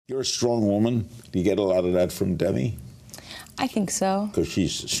You're a strong woman. Do you get a lot of that from Demi? I think so. Because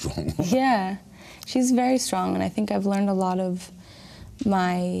she's a strong woman. Yeah, she's very strong, and I think I've learned a lot of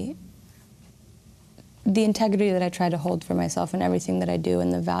the integrity that I try to hold for myself in everything that I do,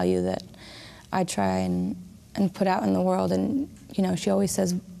 and the value that I try and put out in the world. And, you know, she always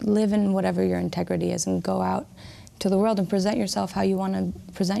says, live in whatever your integrity is and go out to the world and present yourself how you want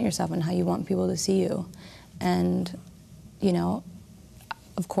to present yourself and how you want people to see you. And, you know,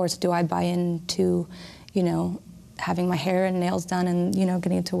 of course, do I buy into, you know, having my hair and nails done and, you know,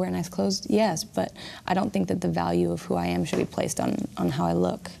 getting to wear nice clothes? Yes, but I don't think that the value of who I am should be placed on how I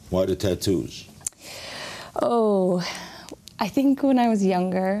look. Why the tattoos? Oh, I think when I was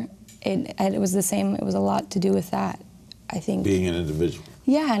younger, it was the same. It was a lot to do with that, I think. Being an individual.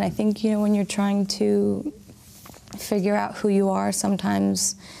 Yeah, and I think, you know, when you're trying to figure out who you are,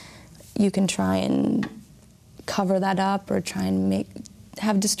 sometimes you can try and cover that up or try and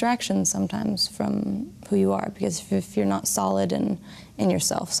have distractions sometimes from who you are, because if you're not solid in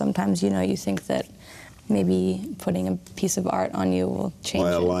yourself, sometimes, you know, you think that maybe putting a piece of art on you will change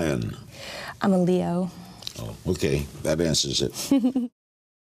Why a it. lion? I'm a Leo. Oh, okay, that answers it.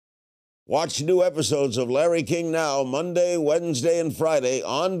 Watch new episodes of Larry King Now Monday, Wednesday, and Friday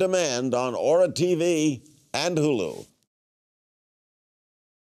on demand on Aura TV and Hulu.